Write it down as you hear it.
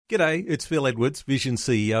G'day, it's Phil Edwards, Vision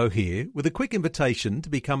CEO here, with a quick invitation to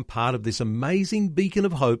become part of this amazing beacon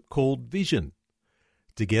of hope called Vision.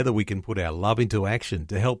 Together we can put our love into action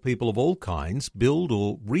to help people of all kinds build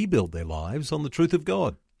or rebuild their lives on the truth of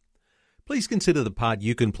God. Please consider the part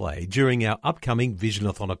you can play during our upcoming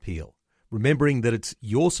Visionathon appeal, remembering that it's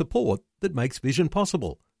your support that makes Vision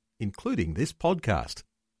possible, including this podcast.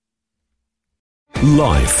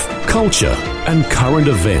 Life, culture, and current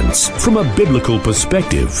events from a biblical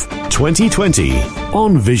perspective. 2020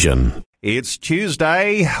 on Vision. It's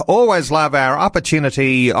Tuesday. Always love our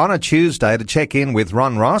opportunity on a Tuesday to check in with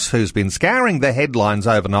Ron Ross, who's been scouring the headlines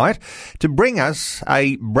overnight to bring us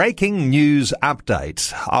a breaking news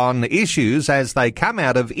update on issues as they come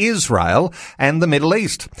out of Israel and the Middle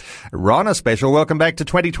East. Ron, a special welcome back to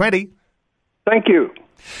 2020. Thank you.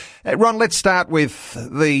 Ron, let's start with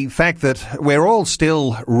the fact that we're all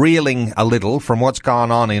still reeling a little from what's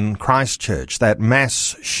gone on in Christchurch, that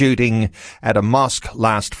mass shooting at a mosque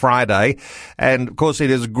last Friday. And, of course,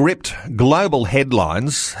 it has gripped global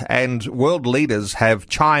headlines, and world leaders have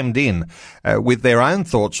chimed in with their own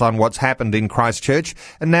thoughts on what's happened in Christchurch.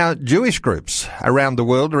 And now Jewish groups around the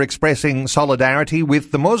world are expressing solidarity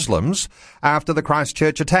with the Muslims after the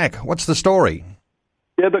Christchurch attack. What's the story?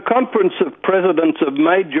 Yeah, the Conference of Presidents of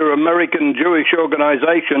Major American Jewish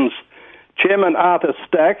Organizations, Chairman Arthur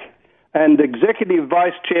Stack and Executive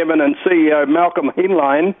Vice Chairman and CEO Malcolm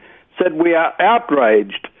Heinlein said we are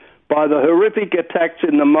outraged by the horrific attacks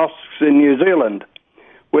in the mosques in New Zealand.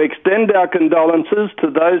 We extend our condolences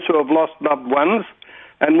to those who have lost loved ones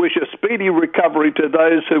and wish a speedy recovery to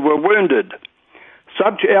those who were wounded.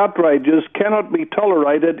 Such outrages cannot be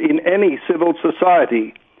tolerated in any civil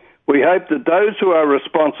society. We hope that those who are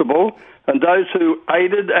responsible and those who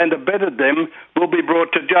aided and abetted them will be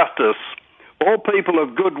brought to justice. All people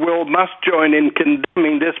of goodwill must join in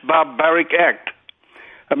condemning this barbaric act.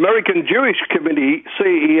 American Jewish Committee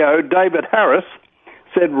CEO David Harris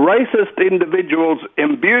said racist individuals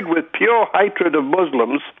imbued with pure hatred of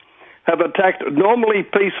Muslims have attacked normally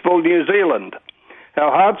peaceful New Zealand.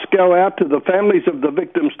 Our hearts go out to the families of the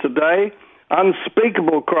victims today.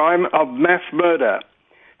 Unspeakable crime of mass murder.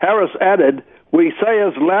 Harris added, we say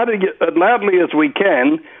as loudly as we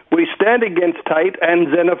can, we stand against hate and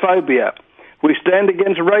xenophobia. We stand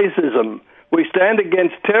against racism. We stand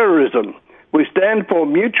against terrorism. We stand for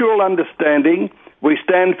mutual understanding. We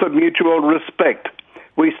stand for mutual respect.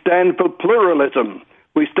 We stand for pluralism.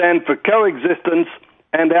 We stand for coexistence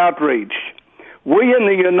and outreach. We in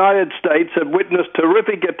the United States have witnessed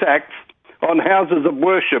horrific attacks on houses of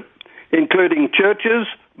worship, including churches,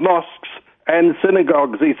 mosques, and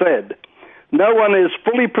synagogues, he said. No one is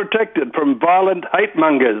fully protected from violent hate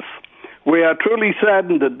mongers. We are truly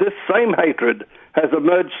saddened that this same hatred has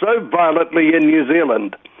emerged so violently in New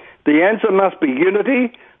Zealand. The answer must be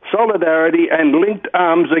unity, solidarity, and linked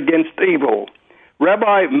arms against evil.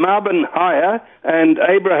 Rabbi Marvin Heyer and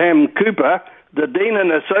Abraham Cooper, the Dean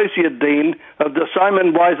and Associate Dean of the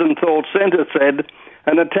Simon Wiesenthal Center, said,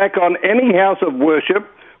 an attack on any house of worship,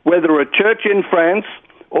 whether a church in France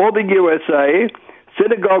or the USA,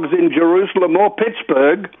 synagogues in Jerusalem or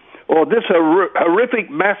Pittsburgh, or this horrific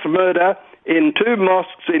mass murder in 2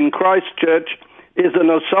 mosques in Christchurch is an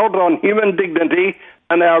assault on human dignity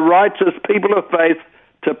and our rights as people of faith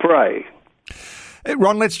to pray.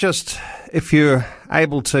 Ron, let's just, if you're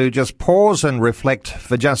able to, just pause and reflect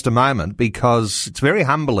for just a moment, because it's very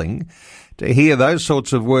humbling to hear those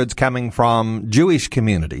sorts of words coming from Jewish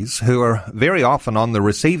communities who are very often on the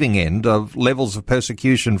receiving end of levels of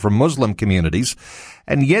persecution from Muslim communities,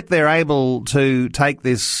 and yet they're able to take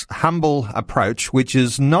this humble approach, which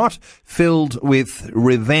is not filled with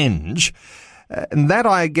revenge. And that,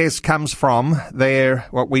 I guess, comes from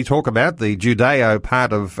what we talk about, the Judeo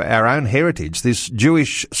part of our own heritage, this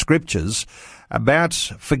Jewish scriptures about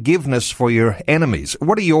forgiveness for your enemies.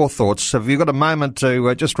 What are your thoughts? Have you got a moment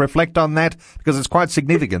to just reflect on that? Because it's quite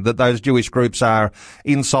significant that those Jewish groups are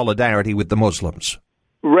in solidarity with the Muslims.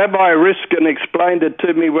 Rabbi Riskin explained it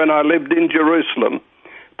to me when I lived in Jerusalem,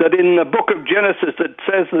 that in the book of Genesis it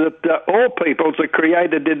says that all peoples are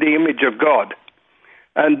created in the image of God.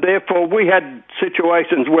 And therefore we had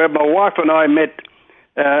situations where my wife and I met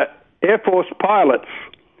Air Force pilots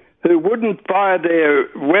who wouldn't fire their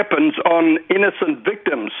weapons on innocent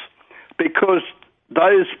victims because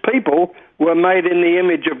those people were made in the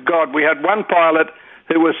image of God. We had one pilot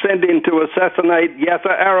who was sent in to assassinate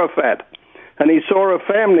Yasser Arafat, and he saw a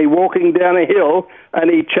family walking down a hill,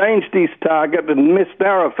 and he changed his target and missed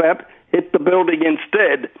Arafat, hit the building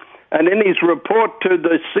instead. And in his report to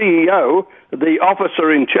the CEO, the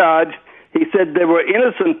officer in charge, he said there were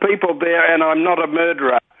innocent people there and I'm not a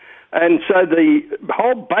murderer. And so the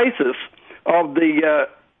whole basis of the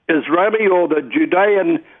Israeli or the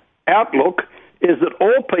Judean outlook is that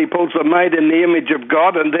all peoples are made in the image of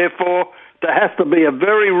God, and therefore there has to be a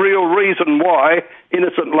very real reason why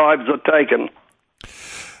innocent lives are taken.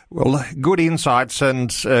 Well, good insights,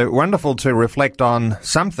 and wonderful to reflect on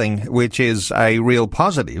something which is a real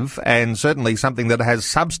positive, and certainly something that has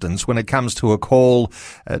substance when it comes to a call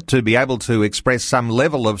to be able to express some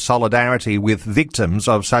level of solidarity with victims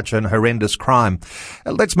of such an horrendous crime.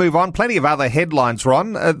 Let's move on. Plenty of other headlines,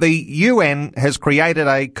 Ron. The UN has created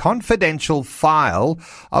a confidential file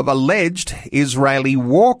of alleged Israeli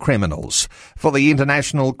war criminals for the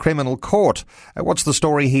International Criminal Court. What's the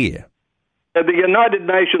story here? The United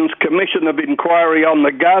Nations Commission of Inquiry on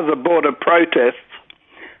the Gaza border protests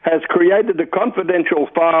has created a confidential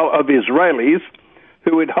file of Israelis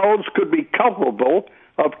who it holds could be culpable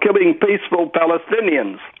of killing peaceful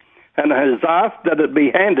Palestinians, and has asked that it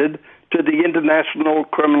be handed to the International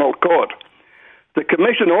Criminal Court. The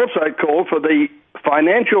Commission also called for the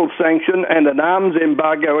financial sanction and an arms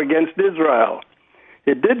embargo against Israel.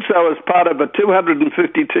 It did so as part of a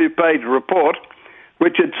 252-page report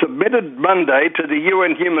which it submitted Monday to the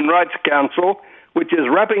UN Human Rights Council, which is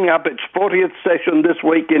wrapping up its 40th session this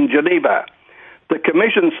week in Geneva. The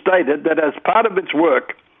Commission stated that as part of its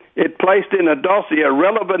work, it placed in a dossier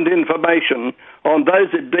relevant information on those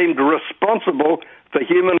it deemed responsible for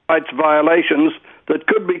human rights violations that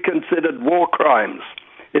could be considered war crimes.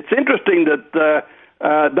 It's interesting that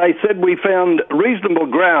they said we found reasonable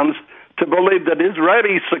grounds to believe that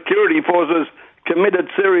Israeli security forces committed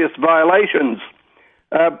serious violations.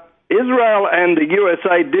 Israel and the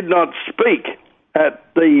USA did not speak at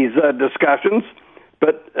these discussions,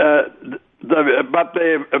 but their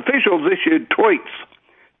officials issued tweets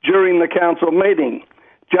during the council meeting.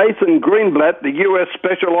 Jason Greenblatt, the US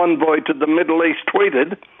Special Envoy to the Middle East,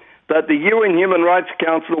 tweeted that the UN Human Rights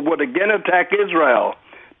Council would again attack Israel,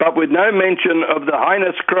 but with no mention of the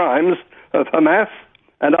heinous crimes of Hamas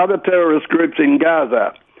and other terrorist groups in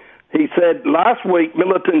Gaza. He said last week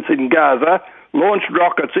militants in Gaza launched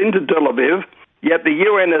rockets into Tel Aviv, yet the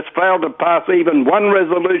UN has failed to pass even one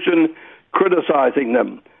resolution criticizing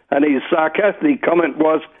them. And his sarcastic comment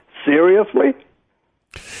was, seriously?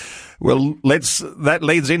 Well, that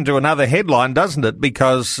leads into another headline, doesn't it?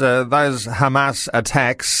 Because those Hamas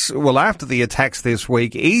attacks, well, after the attacks this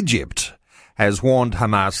week, Egypt has warned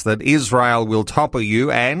Hamas that Israel will topple you,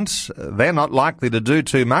 and they're not likely to do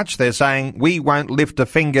too much. They're saying, we won't lift a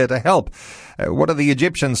finger to help. What are the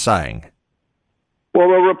Egyptians saying? Well,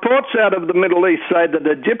 the reports out of the Middle East say that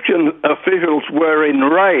Egyptian officials were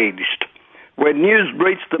enraged when news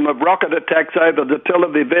reached them of rocket attacks over the Tel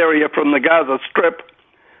Aviv area from the Gaza Strip.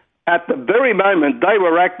 At the very moment, they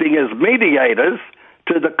were acting as mediators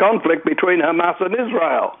to the conflict between Hamas and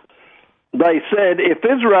Israel. They said if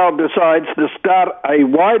Israel decides to start a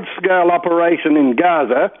wide-scale operation in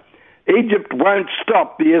Gaza, Egypt won't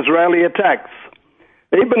stop the Israeli attacks.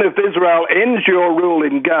 Even if Israel ends your rule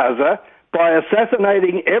in Gaza by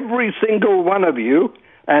assassinating every single one of you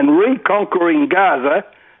and reconquering Gaza,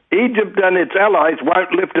 Egypt and its allies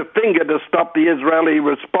won't lift a finger to stop the Israeli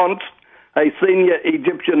response, a senior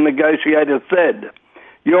Egyptian negotiator said.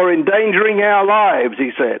 You're endangering our lives,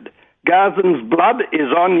 he said. Gazans' blood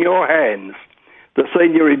is on your hands. The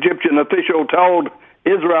senior Egyptian official told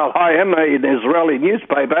Israel Hayom, an Israeli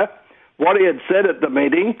newspaper, what he had said at the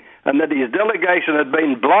meeting and that his delegation had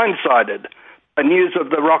been blindsided by news of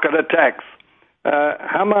the rocket attacks.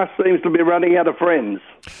 Hamas seems to be running out of friends.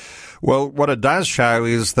 Well, what it does show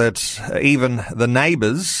is that even the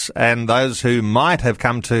neighbours and those who might have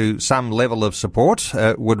come to some level of support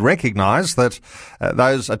would recognise that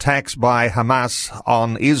those attacks by Hamas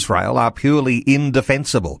on Israel are purely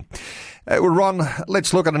indefensible. Ron,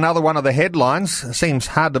 let's look at another one of the headlines. Seems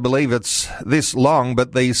hard to believe it's this long,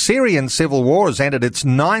 but the Syrian civil war has entered its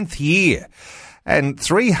 9th year and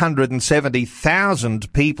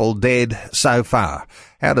 370,000 people dead so far.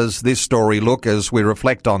 How does this story look as we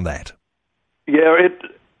reflect on that? Yeah, it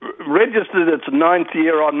registered its 9th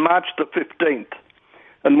year on March the 15th.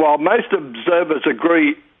 And while most observers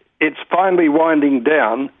agree it's finally winding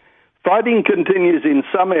down, fighting continues in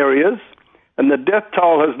some areas, and the death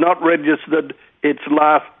toll has not registered its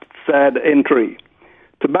last sad entry.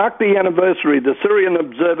 To mark the anniversary, the Syrian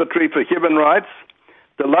Observatory for Human Rights,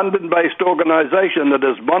 the London-based organisation that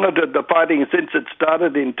has monitored the fighting since it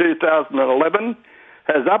started in 2011,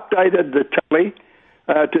 has updated the tally.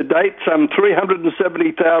 To date, some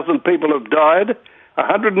 370,000 people have died,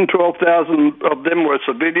 112,000 of them were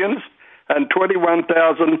civilians, and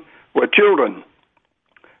 21,000 were children.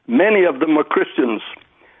 Many of them were Christians.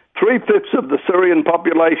 3/5 of the Syrian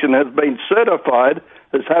population has been certified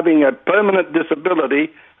as having a permanent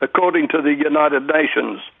disability, according to the United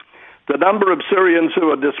Nations. The number of Syrians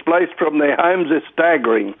who are displaced from their homes is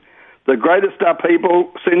staggering. The greatest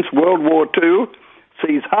upheaval since World War II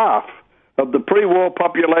sees half of the pre-war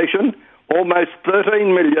population, almost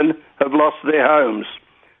 13 million, have lost their homes.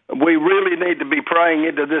 We really need to be praying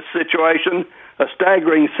into this situation. A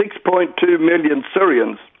staggering 6.2 million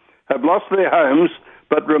Syrians have lost their homes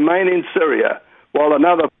but remain in Syria, while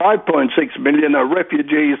another 5.6 million are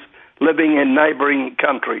refugees living in neighbouring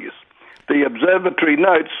countries. The observatory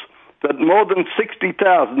notes that more than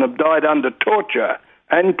 60,000 have died under torture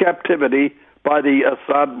and captivity by the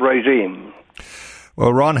Assad regime.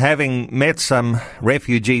 Well, Ron, having met some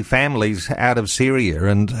refugee families out of Syria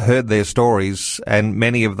and heard their stories, and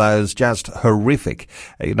many of those just horrific,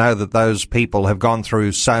 you know that those people have gone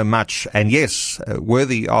through so much, and yes,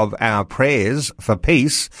 worthy of our prayers for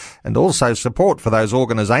peace and also support for those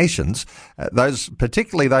organisations,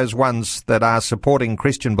 particularly those ones that are supporting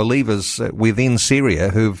Christian believers within Syria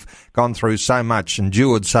who've gone through so much,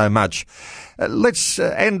 endured so much. Let's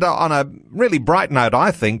end on a really bright note,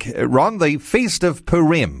 I think. Ron, the Feast of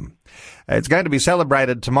Purim. It's going to be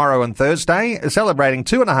celebrated tomorrow and Thursday, celebrating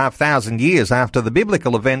 2,500 years after the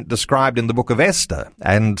biblical event described in the book of Esther,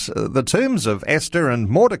 and the tombs of Esther and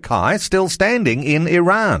Mordecai still standing in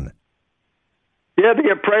Iran. Yeah,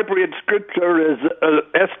 the appropriate scripture is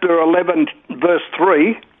Esther 11, verse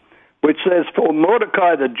 3, which says, "For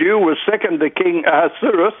Mordecai the Jew was second to King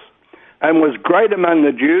Ahasuerus, and was great among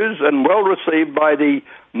the Jews, and well received by the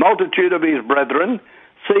multitude of his brethren,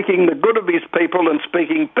 seeking the good of his people and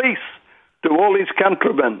speaking peace to all his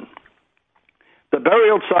countrymen." The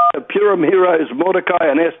burial site of Purim heroes Mordecai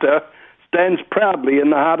and Esther stands proudly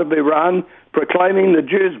in the heart of Iran, proclaiming the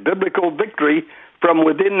Jews' biblical victory from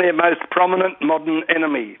within their most prominent modern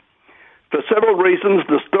enemy. For several reasons,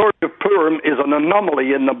 the story of Purim is an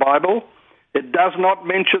anomaly in the Bible. It does not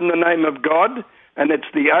mention the name of God, and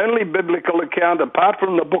it's the only biblical account, apart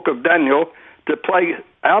from the book of Daniel, to play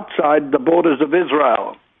outside the borders of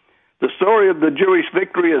Israel. The story of the Jewish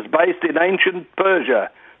victory is based in ancient Persia,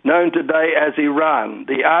 known today as Iran,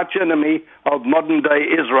 the archenemy of modern-day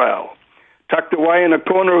Israel. Tucked away in a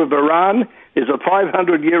corner of Iran is a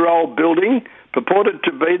 500-year-old building purported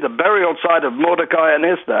to be the burial site of Mordecai and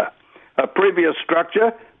Esther, a previous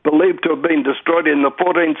structure believed to have been destroyed in the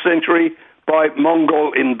 14th century by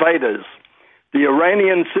Mongol invaders. The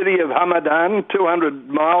Iranian city of Hamadan, 200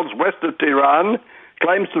 miles west of Tehran,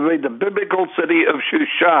 claims to be the biblical city of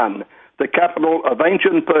Shushan, the capital of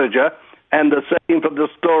ancient Persia and the setting for the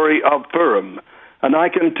story of Purim. And I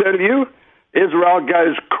can tell you, Israel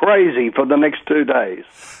goes crazy for the next 2 days.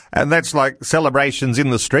 And that's like celebrations in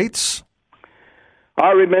the streets?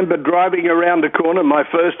 I remember driving around a corner my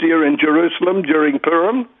first year in Jerusalem during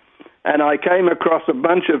Purim, and I came across a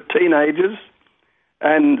bunch of teenagers,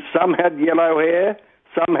 and some had yellow hair,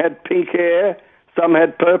 some had pink hair, some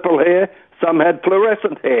had purple hair, some had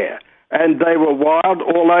fluorescent hair, and they were wild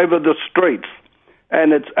all over the streets.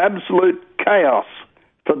 And it's absolute chaos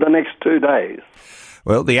for the next 2 days.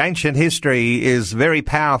 Well, the ancient history is very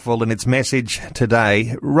powerful in its message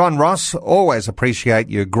today. Ron Ross, always appreciate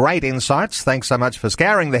your great insights. Thanks so much for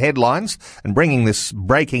scouring the headlines and bringing this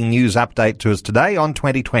breaking news update to us today on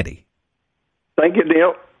 2020. Thank you,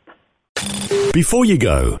 Neil. Before you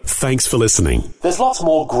go, thanks for listening. There's lots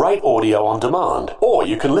more great audio on demand, or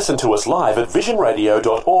you can listen to us live at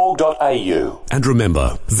visionradio.org.au. And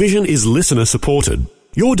remember, Vision is listener supported.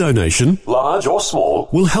 Your donation, large or small,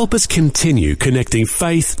 will help us continue connecting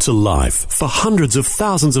faith to life for hundreds of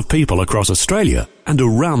thousands of people across Australia and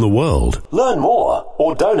around the world. Learn more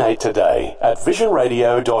or donate today at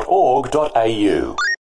visionradio.org.au.